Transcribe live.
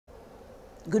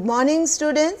Good morning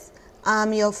students, I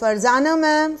am your Farzana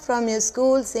ma'am from your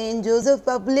school St. Joseph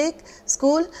Public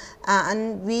School,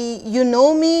 and you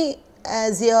know me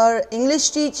as your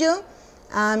English teacher.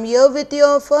 I am here with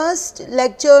your first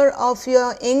lecture of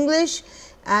your English,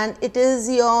 and it is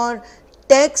your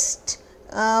text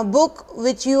book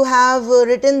which you have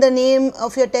written. The name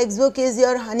of your textbook is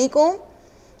your honeycomb.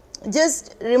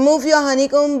 Just remove your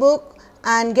honeycomb book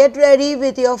and get ready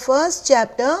with your first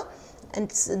chapter, and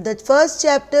the first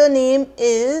chapter name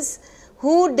is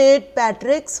Who Did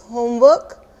Patrick's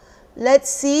Homework? Let us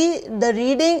see the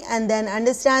reading and then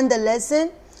understand the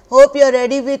lesson. Hope you are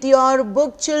ready with your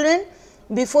book, children.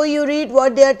 Before you read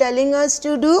what they are telling us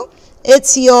to do, it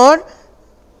is your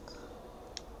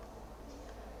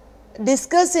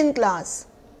discuss in class.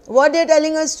 What they are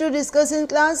telling us to discuss in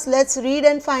class, let us read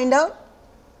and find out.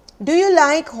 Do you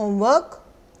like homework?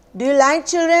 Do you like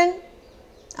children?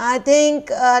 I think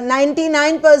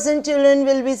 99% children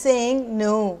will be saying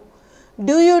no.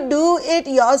 Do you do it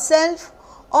yourself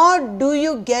or do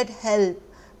you get help?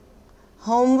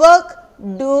 Homework,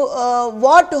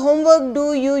 what homework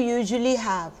do you usually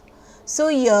have? So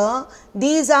here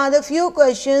these are the few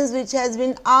questions which has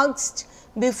been asked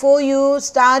before you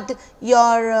start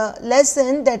your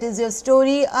lesson, that is your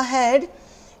story ahead.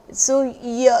 So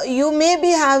you may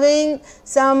be having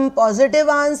some positive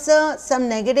answer, some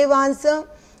negative answer,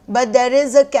 but there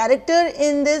is a character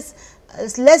in this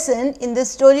lesson, in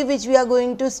this story which we are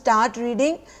going to start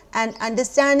reading and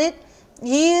understand it.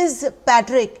 He is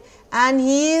Patrick and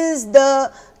he is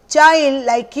the child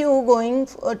like you going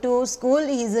to school.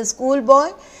 He is a school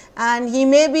boy and he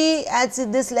may be, as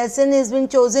this lesson has been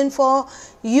chosen for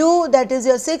you, that is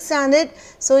your 6th standard.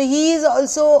 So he is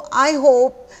also, I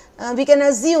hope, we can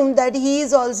assume that he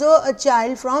is also a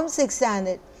child from 6th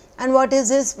standard. And what is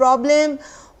his problem?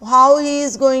 How he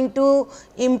is going to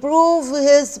improve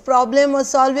his problem or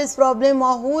solve his problem,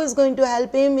 or who is going to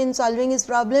help him in solving his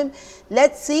problem?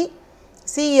 Let us see.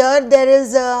 See here there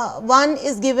is one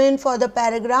is given for the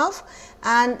paragraph,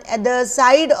 and at the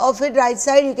side of it, right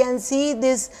side, you can see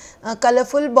this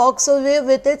colorful box over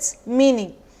with its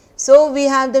meaning. So we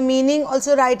have the meaning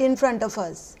also right in front of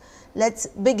us. Let us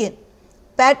begin.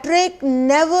 Patrick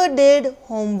never did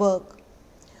homework.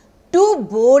 Too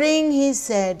boring, he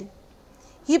said.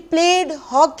 He played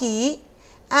hockey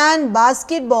and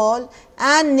basketball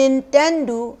and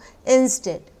Nintendo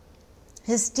instead.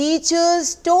 His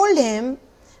teachers told him,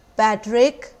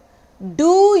 Patrick,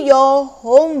 do your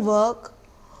homework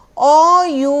or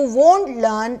you won't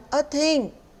learn a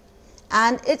thing.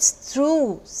 And it's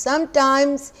true,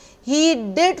 sometimes he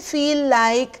did feel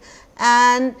like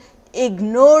an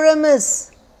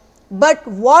ignoramus. But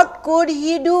what could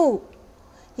he do?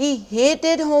 He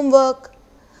hated homework.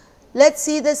 Let us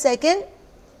see the second.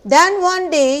 Then one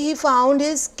day he found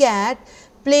his cat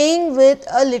playing with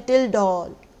a little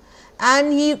doll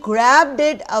and he grabbed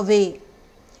it away.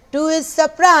 To his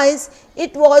surprise,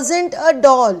 it wasn't a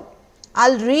doll.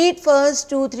 I will read first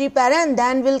 2-3 para and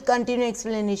then we will continue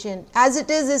explanation. As it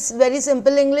is very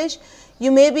simple English, you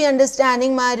may be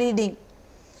understanding my reading.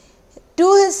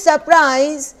 To his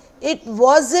surprise, it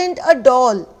wasn't a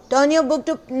doll. Turn your book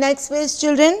to next page,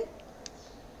 children.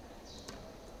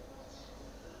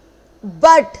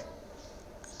 But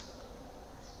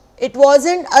it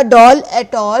wasn't a doll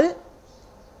at all,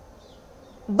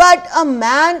 but a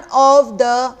man of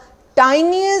the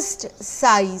tiniest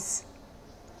size.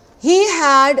 He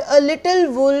had a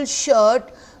little wool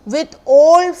shirt with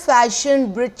old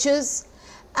fashioned breeches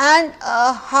and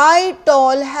a high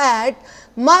tall hat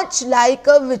much like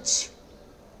a witch.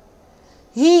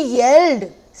 He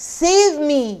yelled, "Save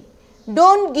me!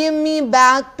 Don't give me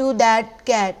back to that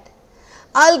cat.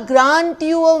 I'll grant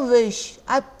you a wish,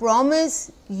 I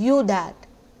promise you that."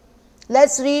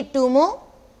 Let's read 2 more.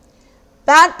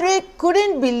 Patrick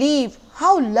couldn't believe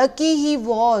how lucky he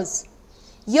was.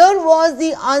 Here was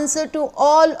the answer to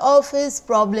all of his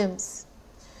problems.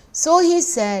 So he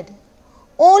said,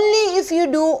 only if you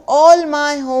do all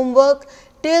my homework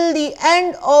till the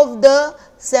end of the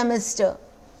semester.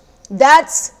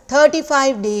 That's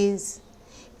 35 days.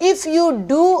 If you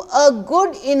do a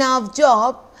good enough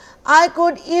job, I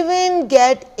could even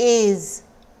get A's.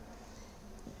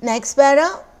 Next para.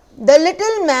 The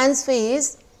little man's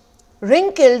face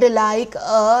wrinkled like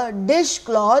a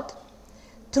dishcloth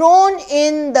thrown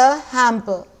in the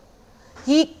hamper.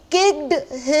 He kicked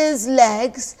his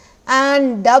legs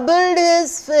and doubled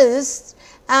his fists,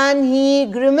 and he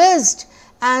grimaced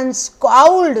and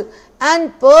scowled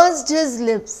and pursed his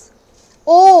lips.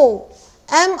 Oh,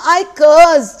 am I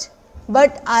cursed?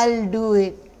 But I'll do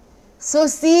it. So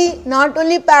see, not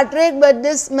only Patrick but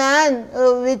this man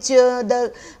which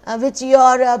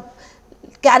your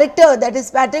character, that is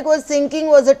Patrick, was thinking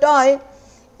was a toy.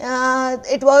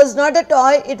 It was not a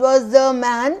toy, it was the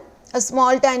man, a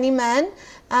small tiny man,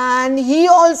 and he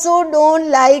also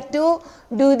don't like to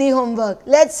do the homework.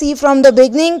 Let's see from the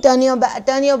beginning. Turn your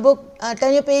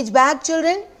page back,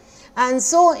 children. And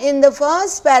so in the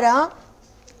first para,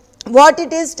 what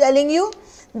it is telling you,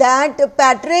 that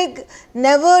Patrick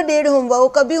never did homework, वो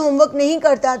कभी homework नहीं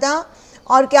करता था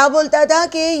और क्या बोलता था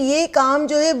कि ये काम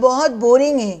जो है बहुत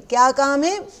बोरिंग है. क्या काम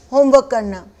है? होमवर्क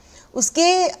करना.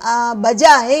 उसके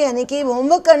बजाय, यानी कि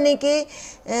होमवर्क करने के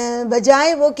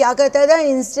बजाय वो क्या करता था,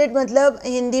 इंस्टेड, मतलब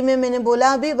हिंदी में मैंने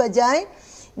बोला अभी, बजाय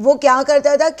वो क्या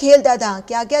करता था, खेलता था.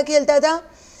 क्या क्या खेलता था?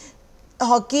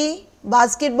 हॉकी,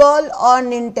 बास्केटबॉल और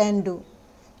Nintendo.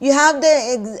 You have the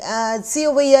see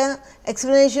over here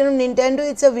explanation of Nintendo.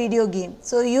 It's a video game.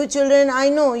 So you children, I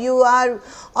know you are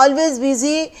always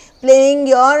busy playing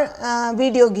your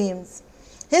video games.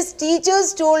 His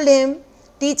teachers told him,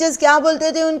 teachers क्या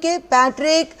बोलते थे उनके,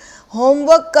 Patrick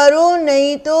homework करो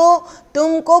नहीं तो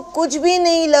तुमको कुछ भी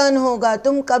नहीं लर्न होगा,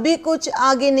 तुम कभी कुछ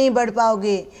आगे नहीं बढ़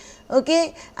पाओगे. ओके,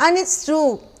 एंड इट्स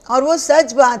ट्रू, और वो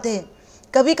सच बात है.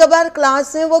 कभी कभार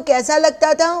क्लास में वो कैसा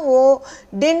लगता था, वो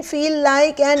didn't feel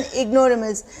like an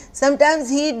ignoramus. Sometimes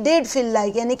he did feel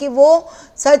like, यानी कि वो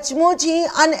सचमुच ही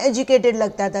अनएजुकेटेड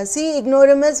लगता था. सी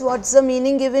ignoramus, what's the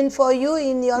meaning given for you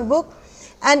in your book?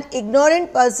 An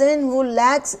ignorant person who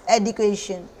lakhs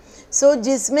education. सो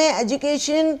जिसमें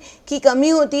एजुकेशन की कमी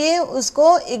होती है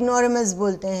उसको इग्नोरेमस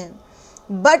बोलते हैं.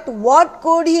 But what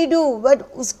could he do, but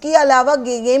उसके अलावा,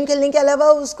 गेम खेलने के अलावा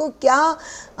उसको क्या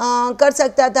कर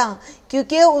सकता था,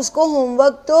 क्योंकि उसको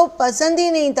होमवर्क तो पसंद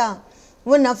ही नहीं था.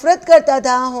 वो नफ़रत करता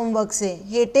था होमवर्क से.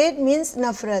 हेटेड मीन्स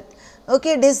नफ़रत.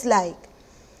 Okay, dislike.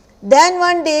 Then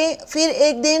one day, फिर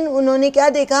एक दिन उन्होंने क्या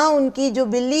देखा, उनकी जो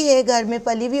बिल्ली है, घर में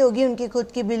पली हुई होगी उनकी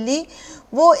खुद की बिल्ली,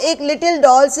 वो एक लिटिल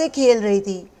डॉल से खेल रही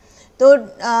थी. तो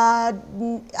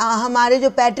हमारे जो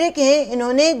पैट्रिक हैं,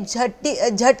 इन्होंने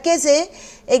झटके से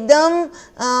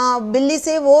एकदम बिल्ली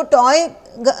से वो टॉय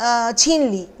छीन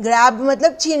ली. ग्रैब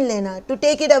मतलब छीन लेना, to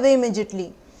take it away immediately.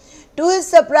 To his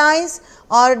surprise,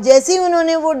 और जैसे ही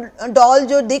उन्होंने वो डॉल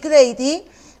जो दिख रही थी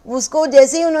उसको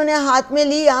जैसे ही उन्होंने हाथ में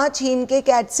लिया छीन के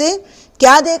कैट से,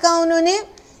 क्या देखा उन्होंने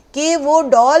कि वो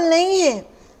डॉल नहीं है,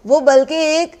 वो बल्कि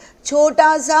एक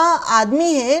छोटा सा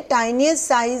आदमी है. टाइनीस्ट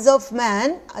साइज ऑफ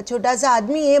मैन, छोटा सा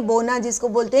आदमी है, बोना जिसको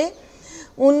बोलते हैं.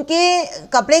 उनके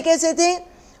कपड़े कैसे थे?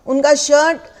 उनका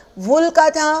शर्ट वुल का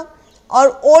था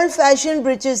और ओल्ड फैशन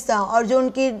ब्रिचेस था, और जो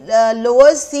उनकी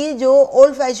लोअर्स थी जो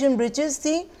ओल्ड फैशन ब्रिचेस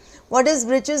थी. What is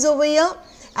breaches over here?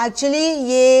 Actually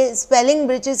ये स्पेलिंग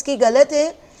ब्रिचेस की गलत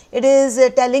है. It is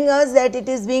telling us that it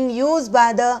is being used by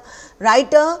the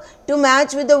writer to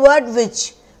match with the word which.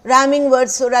 Rhyming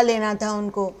words थोड़ा लेना था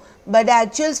उनको. But the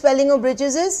actual spelling of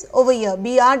breeches is over here,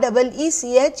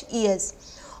 BREECHES.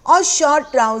 और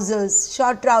short trousers.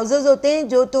 Short trousers होते हैं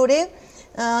जो थोड़े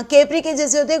capri के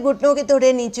जैसे होते हैं, घुटनों के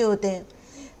थोड़े नीचे होते हैं.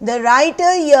 The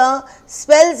writer here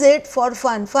spells it for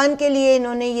fun. Fun के लिए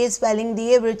इन्होंने ये spelling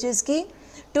दी है breeches की,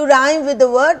 to rhyme with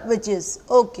the word whiches.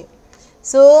 Okay.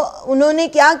 सो उन्होंने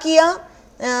क्या किया,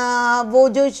 वो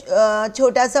जो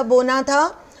छोटा सा बोना था,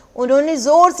 उन्होंने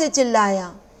ज़ोर से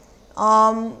चिल्लाया,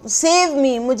 सेव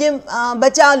मी, मुझे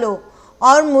बचा लो,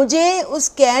 और मुझे उस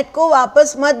कैट को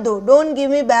वापस मत दो. Don't give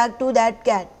me back to that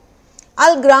cat.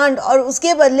 I grant, और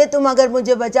उसके बदले तुम अगर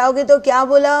मुझे बचाओगे तो क्या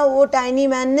बोला वो टाइनी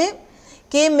मैन ने,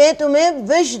 कि मैं तुम्हें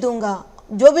विश दूंगा,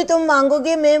 जो भी तुम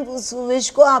मांगोगे मैं उस विश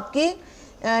को, आपकी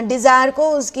डिज़ायर को,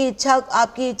 उसकी इच्छा,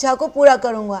 आपकी इच्छा को पूरा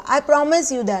करूँगा. I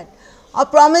promise you that. और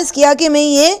प्रॉमिस किया कि मैं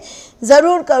ये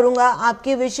ज़रूर करूँगा,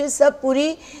 आपकी विशेस सब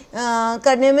पूरी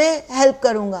करने में हेल्प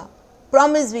करूँगा.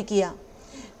 प्रॉमिस भी किया.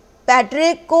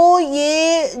 पैट्रिक को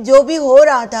ये जो भी हो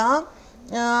रहा था,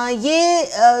 ये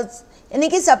यानी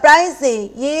कि सरप्राइज थे,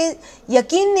 ये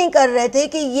यकीन नहीं कर रहे थे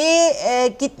कि ये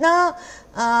कितना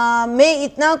मैं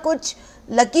इतना कुछ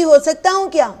लकी हो सकता हूँ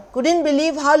क्या. Couldn't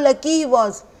believe how lucky he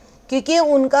was, क्योंकि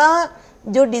उनका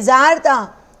जो डिज़ायर था,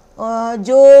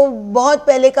 जो बहुत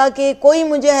पहले का कि कोई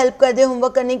मुझे हेल्प कर दे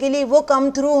होमवर्क करने के लिए, वो कम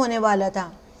थ्रू होने वाला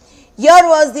था. Here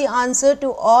was the answer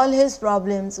to all his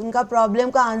problems. उनका प्रॉब्लम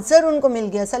का आंसर उनको मिल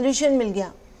गया, सोल्यूशन मिल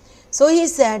गया. So he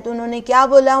said, उन्होंने क्या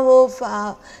बोला वो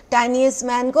tiniest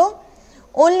man को,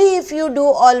 only if you do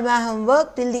all my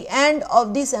homework till the end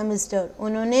of the semester.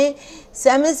 उन्होंने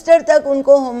सेमेस्टर तक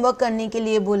उनको होमवर्क करने के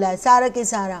लिए बोला है, सारा के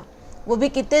सारा. वो भी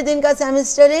कितने दिन का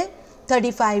सेमेस्टर है?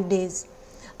 35 डेज.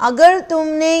 अगर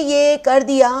तुमने ये कर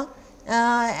दिया,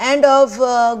 end of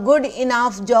good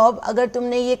enough job, अगर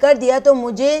तुमने ये कर दिया तो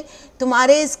मुझे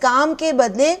तुम्हारे इस काम के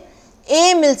बदले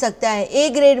ए मिल सकता है, ए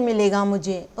ग्रेड मिलेगा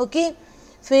मुझे, ओके।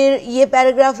 फिर ये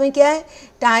पैराग्राफ में क्या है,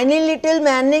 टाइनी लिटिल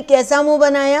मैन ने कैसा मुंह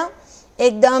बनाया,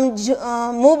 एकदम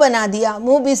मुंह बना दिया,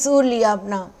 मुंह बिसूर लिया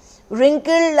अपना।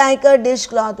 रिंकल्ड लाइक अ डिश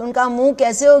क्लॉथ, उनका मुंह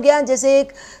कैसे हो गया, जैसे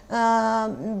एक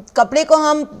कपड़े को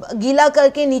हम गीला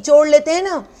करके निचोड़ लेते हैं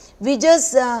ना, we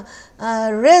just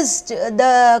wrist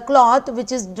the cloth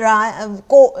which is dry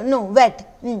no wait,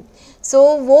 सो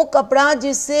वो कपड़ा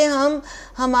जिससे हम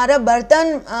हमारा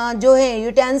बर्तन जो है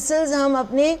यूटेंसिल्स हम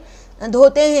अपने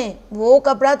धोते हैं, वो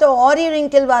कपड़ा तो और ही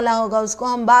रिंकल वाला होगा, उसको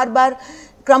हम बार बार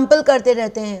क्रम्पल करते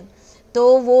रहते हैं,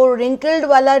 तो वो रिंकल्ड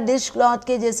वाला डिश क्लॉथ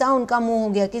के जैसा उनका मुंह हो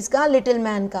गया, किसका, लिटिल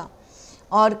मैन का।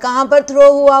 और कहाँ पर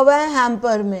थ्रो हुआ हुआ है,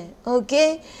 हैम्पर में,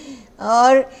 ओके।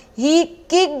 और ही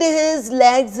kicked his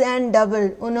legs and double,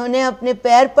 उन्होंने अपने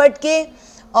पैर पटके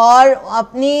और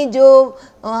अपनी जो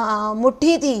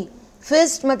मुट्ठी थी,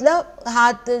 फिस्ट मतलब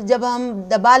हाथ जब हम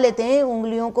दबा लेते हैं,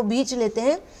 उंगलियों को भींच लेते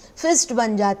हैं, फिस्ट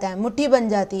बन जाता है, मुट्ठी बन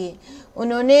जाती है,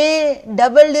 उन्होंने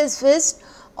डबल्ड हिज फिस्ट,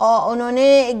 और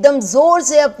उन्होंने एकदम ज़ोर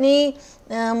से अपनी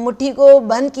मुट्ठी को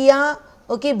बंद किया,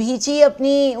 ओके, भींची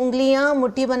अपनी उंगलियां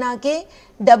मुट्ठी बना के,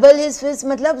 डबल हिज फिस्ट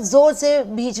मतलब ज़ोर से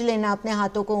भींच लेना अपने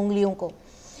हाथों को, उंगलियों को।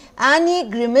 And he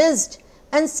ग्रिमिस्ड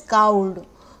and स्काउल्ड,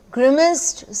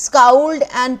 ग्रिमिस्ड, स्काउल्ड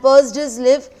and pursued his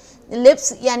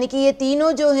lips, यानी कि ये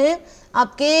तीनों जो हैं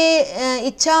आपके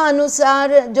इच्छा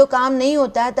अनुसार जो काम नहीं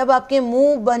होता है तब आपके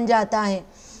मुंह बन जाता है,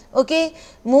 ओके,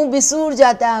 मुंह बिसूर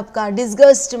जाता है आपका,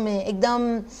 डिस्गस्ट में,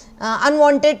 एकदम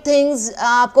अनवांटेड थिंग्स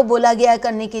आपको बोला गया है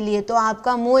करने के लिए, तो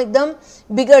आपका मुंह एकदम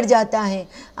बिगड़ जाता है,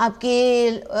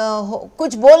 आपके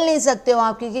कुछ बोल नहीं सकते हो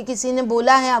आप, क्योंकि किसी ने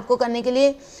बोला है आपको करने के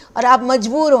लिए और आप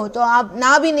मजबूर हो, तो आप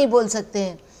ना भी नहीं बोल सकते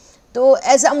हैं, तो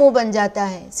ऐसा मुंह बन जाता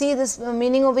है। See this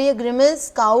meaning over here, ग्रिमिस,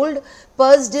 स्काउल्ड,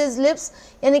 pursued his lips,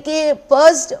 यानी कि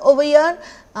पर्स्ड ओवर हियर,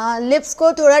 लिप्स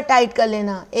को थोड़ा टाइट कर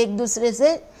लेना, एक दूसरे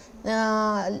से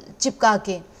चिपका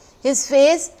के। His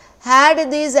face had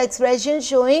this expression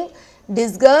showing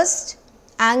disgust,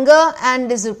 anger and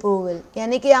disapproval,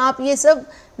 यानी कि आप ये सब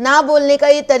ना बोलने का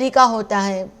ये तरीका होता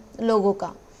है लोगों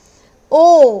का।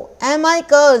 ओ एम आई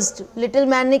कर्स्ड, लिटिल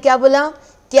मैन ने क्या बोला,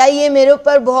 क्या ये मेरे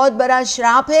ऊपर बहुत बड़ा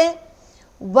श्राप है,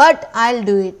 but I will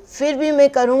do it, फिर भी मैं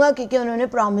करूँगा क्योंकि उन्होंने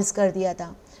प्रॉमिस कर दिया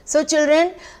था। So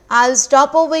children, I'll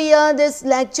stop over here this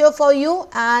lecture for you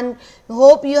and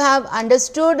hope you have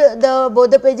understood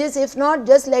both the pages. If not,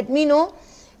 just let me know,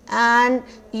 and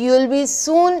I'll be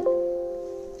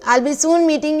soon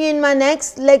meeting you in my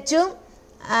next lecture,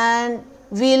 and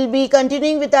we'll be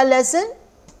continuing with our lesson.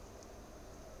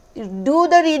 Do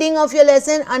the reading of your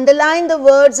lesson, underline the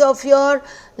words of your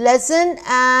lesson,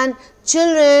 and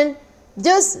children,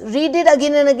 just read it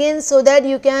again and again so that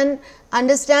you can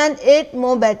understand it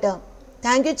more better.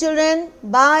 Thank you children.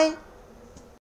 Bye.